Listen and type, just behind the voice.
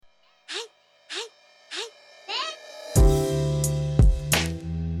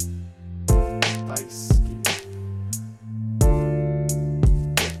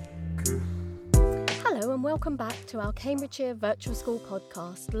Welcome back to our Cambridgeshire Virtual School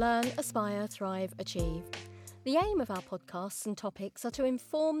podcast, Learn, Aspire, Thrive, Achieve. The aim of our podcasts and topics are to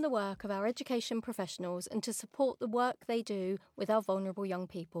inform the work of our education professionals and to support the work they do with our vulnerable young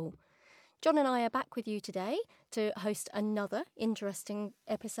people. John and I are back with you today to host another interesting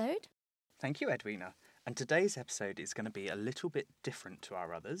episode. Thank you, Edwina. And today's episode is going to be a little bit different to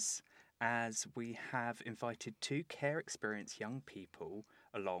our others, as we have invited two care experienced young people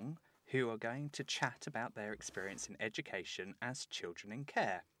along who are going to chat about their experience in education as children in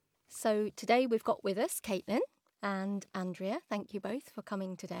care. So today we've got with us Caitlin and Andrea. Thank you both for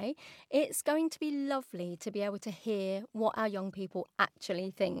coming today. It's going to be lovely to be able to hear what our young people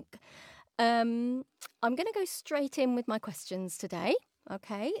actually think. I'm going to go straight in with my questions today.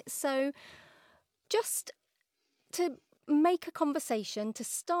 Okay, so just to make a conversation, to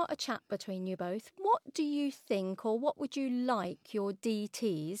start a chat between you both, what do you think, or what would you like your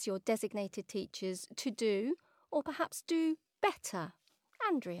DTs, your designated teachers, to do, or perhaps do better?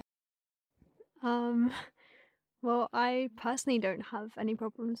 Andrea? Well, I personally don't have any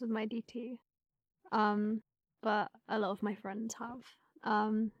problems with my DT, but a lot of my friends have,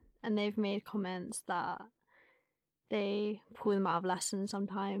 and they've made comments that they pull them out of lessons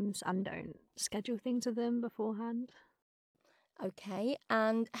sometimes and don't schedule things with them beforehand. Okay,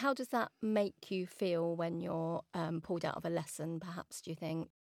 and how does that make you feel when you're pulled out of a lesson, perhaps, do you think?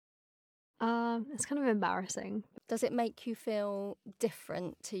 It's kind of embarrassing. Does it make you feel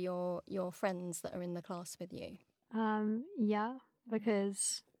different to your friends that are in the class with you? Yeah,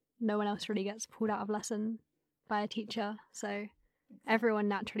 because no one else really gets pulled out of lesson by a teacher, so everyone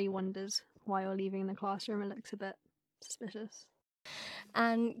naturally wonders why you're leaving the classroom. It looks a bit suspicious.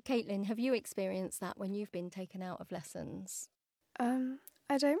 And Caitlin, have you experienced that when you've been taken out of lessons?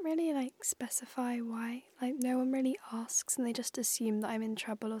 I don't really specify why. No one really asks, and they just assume that I'm in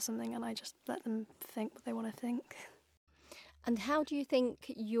trouble or something, and I just let them think what they want to think. And how do you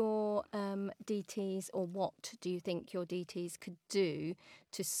think your DTs, or what do you think your DTs could do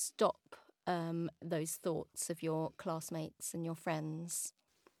to stop those thoughts of your classmates and your friends?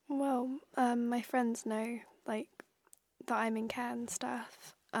 Well, my friends know that I'm in care and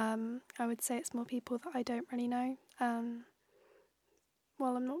stuff. I would say it's more people that I don't really know.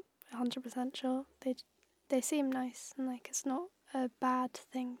 Well, I'm not 100% sure. They seem nice, and it's not a bad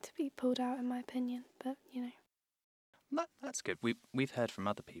thing to be pulled out, in my opinion. But That's good. We've heard from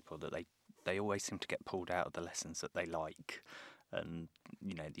other people that they always seem to get pulled out of the lessons that they like, and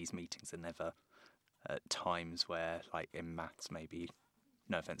these meetings are never at times where, in maths, maybe.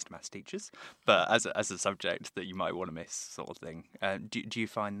 No offence to maths teachers, but as a subject that you might want to miss, sort of thing. Do you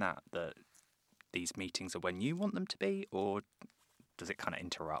find that these meetings are when you want them to be, or does it kind of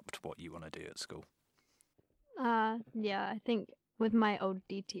interrupt what you want to do at school? Yeah, I think with my old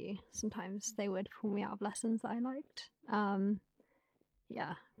DT, sometimes they would pull me out of lessons that I liked.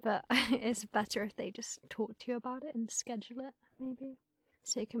 Yeah, but it's better if they just talk to you about it and schedule it, maybe,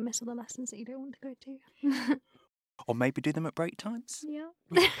 so you can miss all the lessons that you don't want to go to. Or maybe do them at break times? Yeah.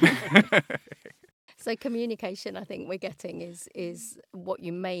 So communication, I think we're getting, is what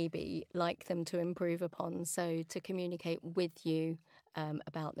you maybe like them to improve upon. So to communicate with you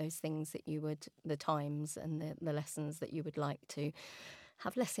about those things that you would, the times and the lessons that you would like to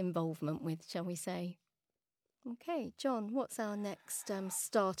have less involvement with, shall we say. Okay, John, what's our next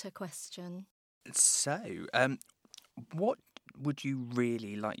starter question? So, what would you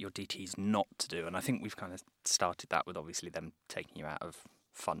really like your DTs not to do? And I think we've kind of started that with obviously them taking you out of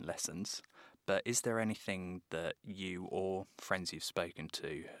fun lessons. But is there anything that you or friends you've spoken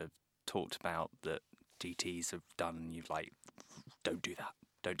to have talked about that DTs have done and you've don't do that,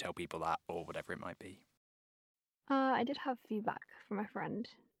 don't tell people that, or whatever it might be? I did have feedback from a friend.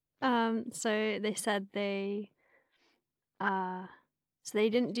 So they said they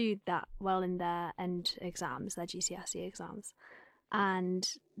didn't do that well in their end exams, their GCSE exams, and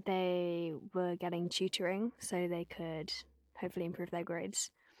they were getting tutoring so they could hopefully improve their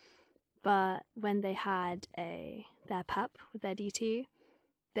grades. But when they had their PEP with their DT,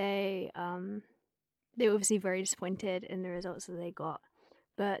 they were obviously very disappointed in the results that they got.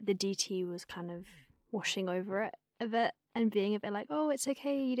 But the DT was kind of washing over it a bit and being a bit like, "Oh, it's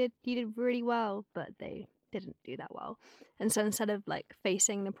okay, you did really well," but they didn't do that well. And so instead of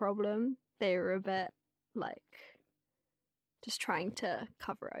facing the problem, they were a bit just trying to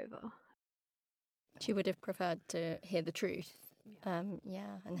cover over. She would have preferred to hear the truth. And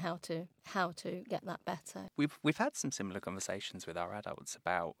how to get that better. We've had some similar conversations with our adults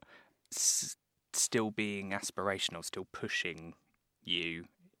about still being aspirational, still pushing you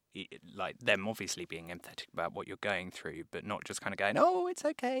like them obviously being empathetic about what you're going through, but not just kind of going, oh, it's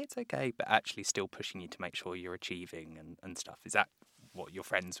okay, but actually still pushing you to make sure you're achieving and stuff. Is that what your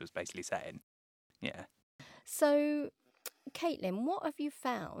friends was basically saying? Yeah. So, Caitlin, what have you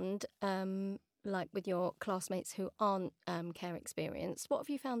found, like with your classmates who aren't care experienced, what have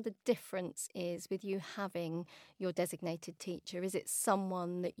you found the difference is with you having your designated teacher? Is it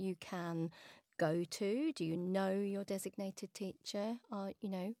someone that you can go to? Do you know your designated teacher?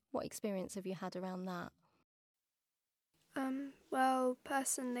 What experience have you had around that? Well,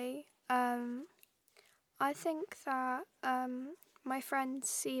 personally, I think that my friends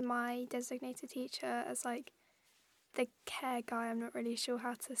see my designated teacher as like the care guy. I'm not really sure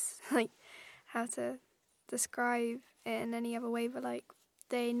how to describe it in any other way, but like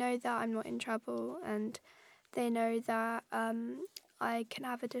they know that I'm not in trouble, and they know that I can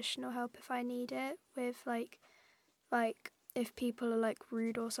have additional help if I need it. With like if people are like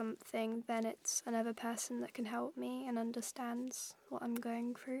rude or something, then it's another person that can help me and understands what I'm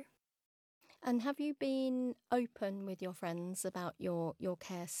going through. And have you been open with your friends about your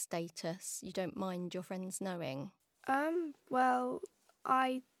care status? You don't mind your friends knowing? Well,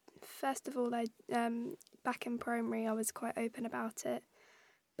 first of all, back in primary, I was quite open about it.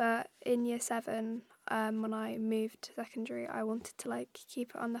 But in year 7, when I moved to secondary, I wanted to like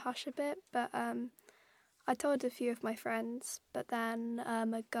keep it on the hush a bit. But I told a few of my friends, but then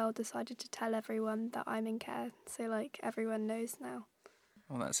a girl decided to tell everyone that I'm in care. So like everyone knows now.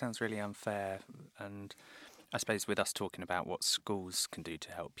 Well, that sounds really unfair. And I suppose with us talking about what schools can do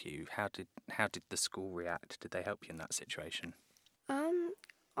to help you, how did the school react? Did they help you in that situation?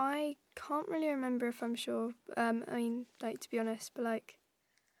 I can't really remember if I'm sure. I mean, like, to be honest, but like,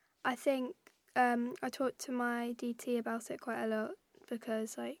 I think I talked to my DT about it quite a lot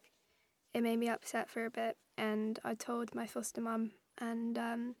because like it made me upset for a bit, and I told my foster mum, and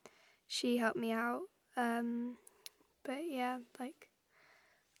she helped me out. But yeah, like,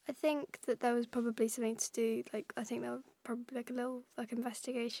 I think that there was probably something to do. Like, I think there was probably like a little like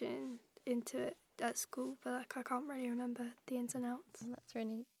investigation into it at school, but like I can't really remember the ins and outs. That's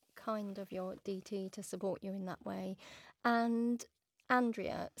really kind of your DT to support you in that way. And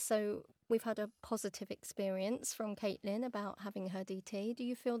Andrea, so we've had a positive experience from Caitlin about having her DT. Do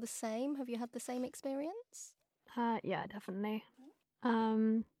you feel the same? Have you had the same experience? Yeah, definitely.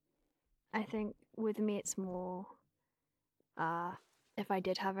 I think with me it's more if I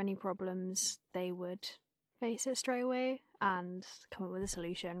did have any problems, they would face it straight away and come up with a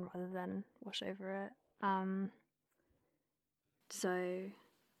solution rather than wash over it. So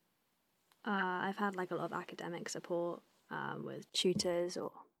I've had like a lot of academic support with tutors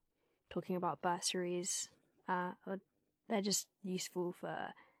or talking about bursaries. Or they're just useful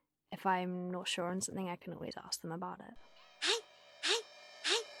for if I'm not sure on something, I can always ask them about it.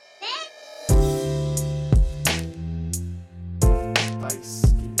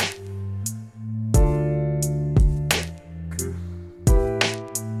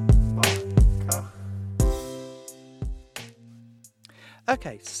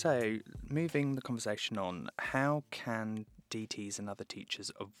 Okay, so moving the conversation on, how can DTs and other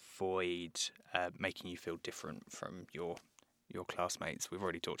teachers avoid making you feel different from your classmates? We've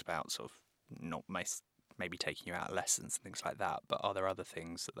already talked about sort of not maybe taking you out of lessons and things like that, but are there other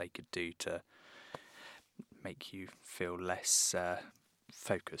things that they could do to make you feel less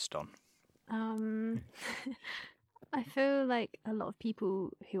focused on? I feel like a lot of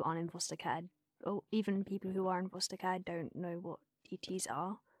people who aren't in foster care, or even people who are in foster care, don't know what DTs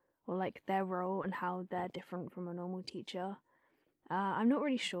are, or like their role and how they're different from a normal teacher. I'm not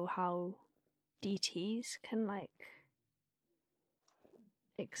really sure how DTs can like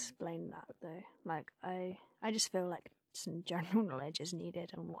explain that though. Like I just feel like some general knowledge is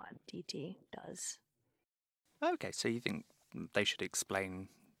needed on what a DT does. Okay, so you think they should explain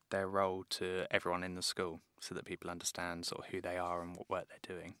their role to everyone in the school so that people understand sort of who they are and what work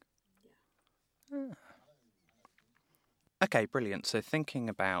they're doing? Yeah. Okay, brilliant. So thinking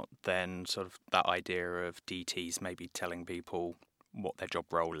about then sort of that idea of DTs maybe telling people what their job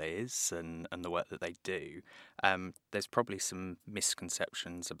role is and the work that they do, there's probably some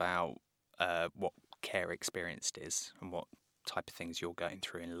misconceptions about what care experienced is and what type of things you're going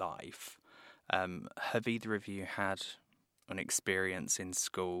through in life. Have either of you had an experience in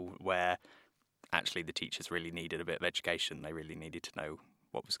school where actually the teachers really needed a bit of education? They really needed to know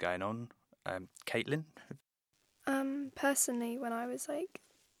what was going on? Caitlin? Personally, when I was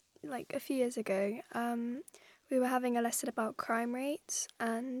like a few years ago, we were having a lesson about crime rates,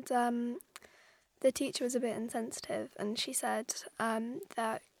 and the teacher was a bit insensitive, and she said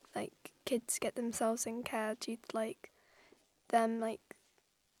that like kids get themselves in care due to like them like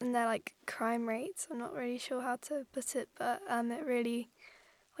and they're like crime rates. I'm not really sure how to put it, but it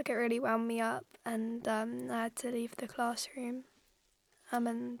really wound me up, and I had to leave the classroom.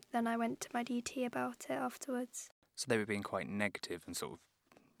 And then I went to my DT about it afterwards. So they were being quite negative and sort of,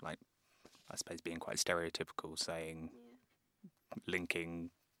 like, I suppose, being quite stereotypical, saying,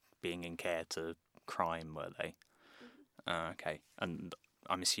 linking being in care to crime, were they? Okay. And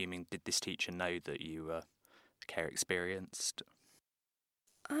I'm assuming, did this teacher know that you were care experienced?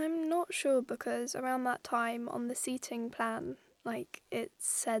 I'm not sure, because around that time on the seating plan, like, it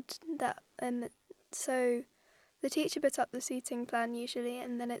said that, so the teacher put up the seating plan usually,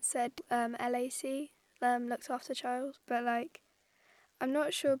 and then it said LAC, looked after child, but like, I'm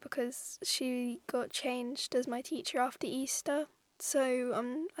not sure because she got changed as my teacher after Easter,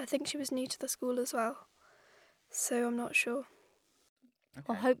 so I think she was new to the school as well, so I'm not sure. Okay.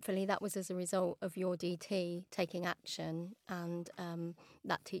 Well, hopefully that was as a result of your DT taking action, and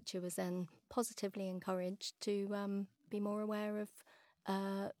that teacher was then positively encouraged to be more aware of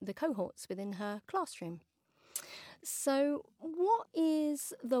the cohorts within her classroom. So what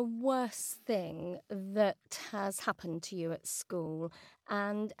is the worst thing that has happened to you at school,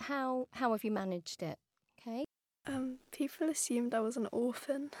 and how have you managed it? Okay. People assumed I was an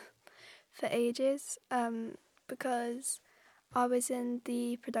orphan for ages, because I was in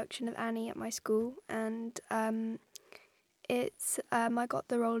the production of Annie at my school, and I got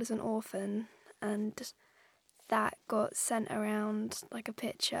the role as an orphan, and that got sent around like a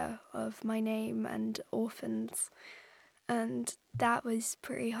picture of my name and orphans, and that was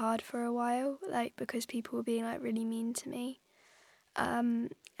pretty hard for a while, like, because people were being like really mean to me, and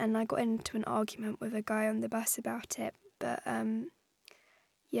I got into an argument with a guy on the bus about it, but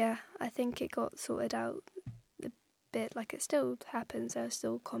yeah, I think it got sorted out a bit. Like, it still happens, there are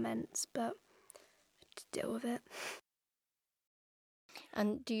still comments, but just deal with it.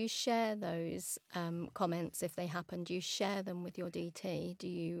 And do you share those comments if they happen? Do you share them with your DT? Do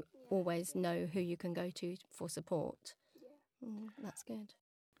you always know who you can go to for support? Yeah. That's good.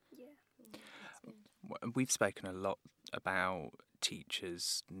 Yeah. We've spoken a lot about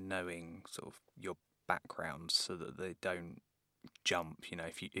teachers knowing sort of your background so that they don't jump. You know,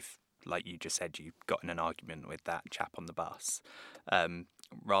 if like you just said, you got in an argument with that chap on the bus,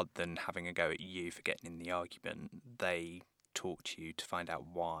 rather than having a go at you for getting in the argument, they talk to you to find out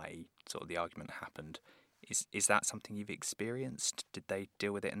why sort of the argument happened. Is that something you've experienced? Did they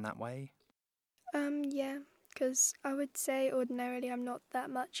deal with it in that way? Yeah, because I would say ordinarily I'm not that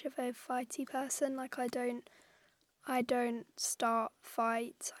much of a fighty person. Like, I don't start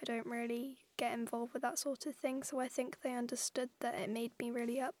fights. I don't really get involved with that sort of thing. So I think they understood that it made me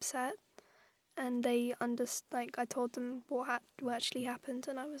really upset, and they I told them what actually happened,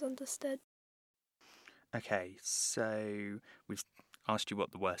 and I was understood. Okay, so we've asked you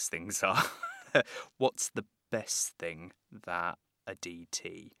what the worst things are. What's the best thing that a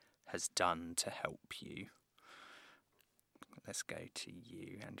DT has done to help you? Let's go to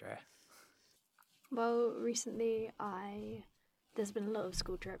you, Andrea. Well, recently there's been a lot of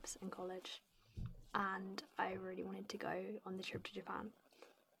school trips in college, and I really wanted to go on the trip to Japan,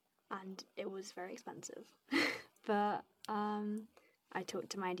 and it was very expensive. But I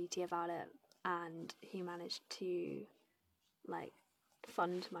talked to my DT about it, and he managed to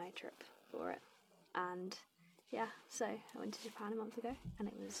fund my trip for it. And yeah, so I went to Japan a month ago, and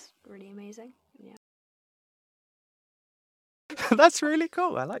it was really amazing. Yeah. That's really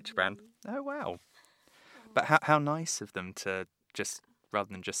cool. I like Japan. Oh, wow. But how nice of them to just,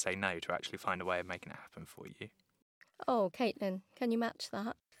 rather than just say no, to actually find a way of making it happen for you. Oh, Caitlin, can you match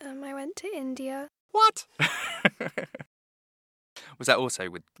that? I went to India. What? Was that also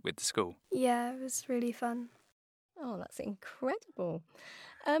with the school? Yeah, it was really fun. Oh, that's incredible.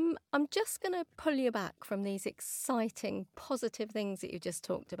 I'm just going to pull you back from these exciting, positive things that you just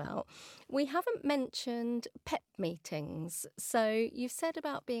talked about. We haven't mentioned PEP meetings. So you've said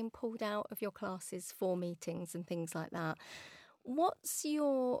about being pulled out of your classes for meetings and things like that. What's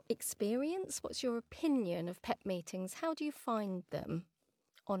your experience? What's your opinion of PEP meetings? How do you find them,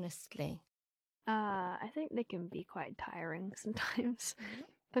 honestly? I think they can be quite tiring sometimes,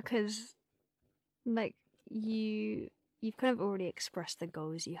 because you've kind of already expressed the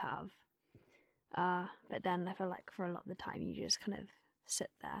goals you have, but then I feel like for a lot of the time you just kind of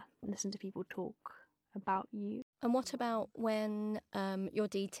sit there and listen to people talk about you. And what about when you're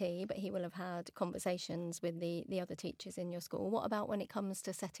DT, but he will have had conversations with the other teachers in your school? What about when it comes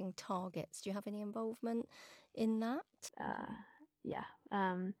to setting targets? Do you have any involvement in that? Yeah.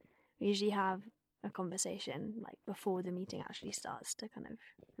 We usually have a conversation before the meeting actually starts to kind of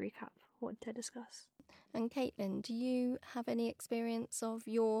recap what to discuss. And Caitlin, do you have any experience of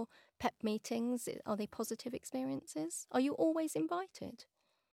your PEP meetings? Are they positive experiences? Are you always invited?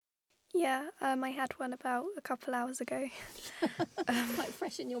 Yeah, I had one about a couple hours ago. Quite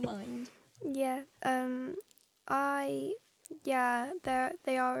fresh in your mind. Yeah,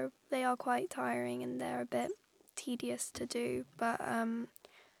 they are quite tiring and they're a bit tedious to do, but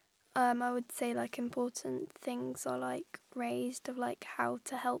I would say like important things are like raised of like how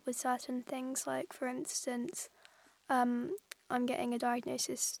to help with certain things. Like for instance, I'm getting a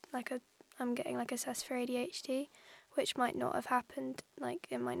diagnosis I'm getting like assessed for ADHD, which might not have happened. Like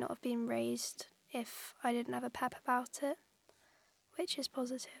it might not have been raised if I didn't have a PEP about it, which is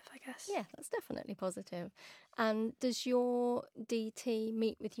positive, I guess. Yeah, that's definitely positive. And does your DT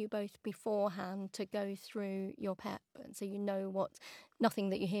meet with you both beforehand to go through your PEP? And so you know nothing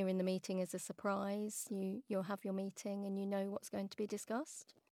that you hear in the meeting is a surprise. You'll have your meeting and you know what's going to be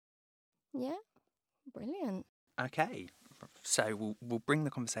discussed? Yeah, brilliant. Okay, so we'll bring the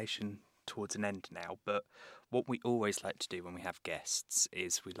conversation towards an end now, but what we always like to do when we have guests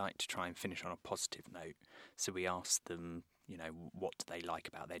is we like to try and finish on a positive note. So we ask them, you know, what do they like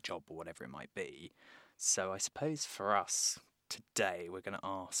about their job or whatever it might be. So I suppose for us today, we're going to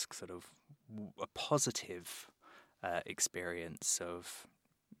ask sort of a positive experience of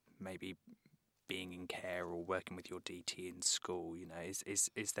maybe being in care or working with your DT in school. You know, is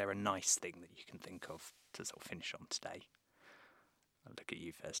there a nice thing that you can think of to sort of finish on today? I'll look at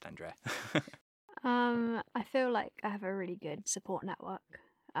you first, Andrea. I feel like I have a really good support network.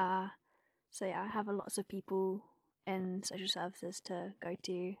 So yeah, I have lots of people in social services to go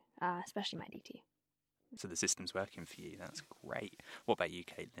to, especially my DT. So the system's working for you. That's great. What about you,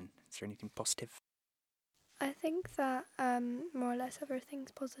 Caitlin? Is there anything positive? I think that more or less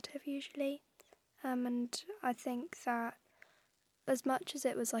everything's positive usually, and I think that as much as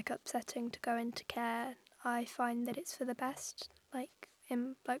it was like upsetting to go into care, I find that it's for the best, like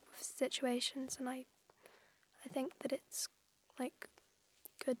in like with situations, and I think that it's like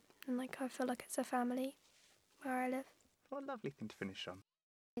good, and like I feel like it's a family where I live. What a lovely thing to finish on.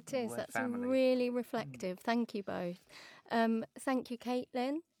 It is. We're That's family. really reflective. Thank you both. Thank you,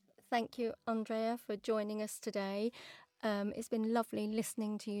 Caitlin. Thank you, Andrea, for joining us today. It's been lovely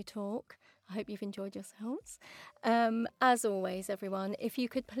listening to you talk. I hope you've enjoyed yourselves. As always, everyone, if you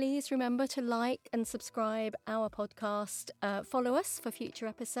could please remember to like and subscribe our podcast, follow us for future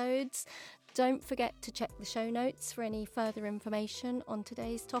episodes. Don't forget to check the show notes for any further information on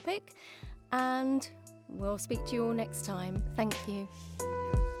today's topic. And we'll speak to you all next time. Thank you.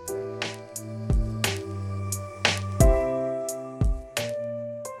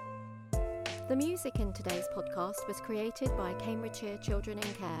 The music in today's podcast was created by Cambridgeshire Children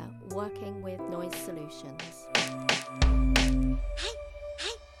in Care, working with Noise Solutions.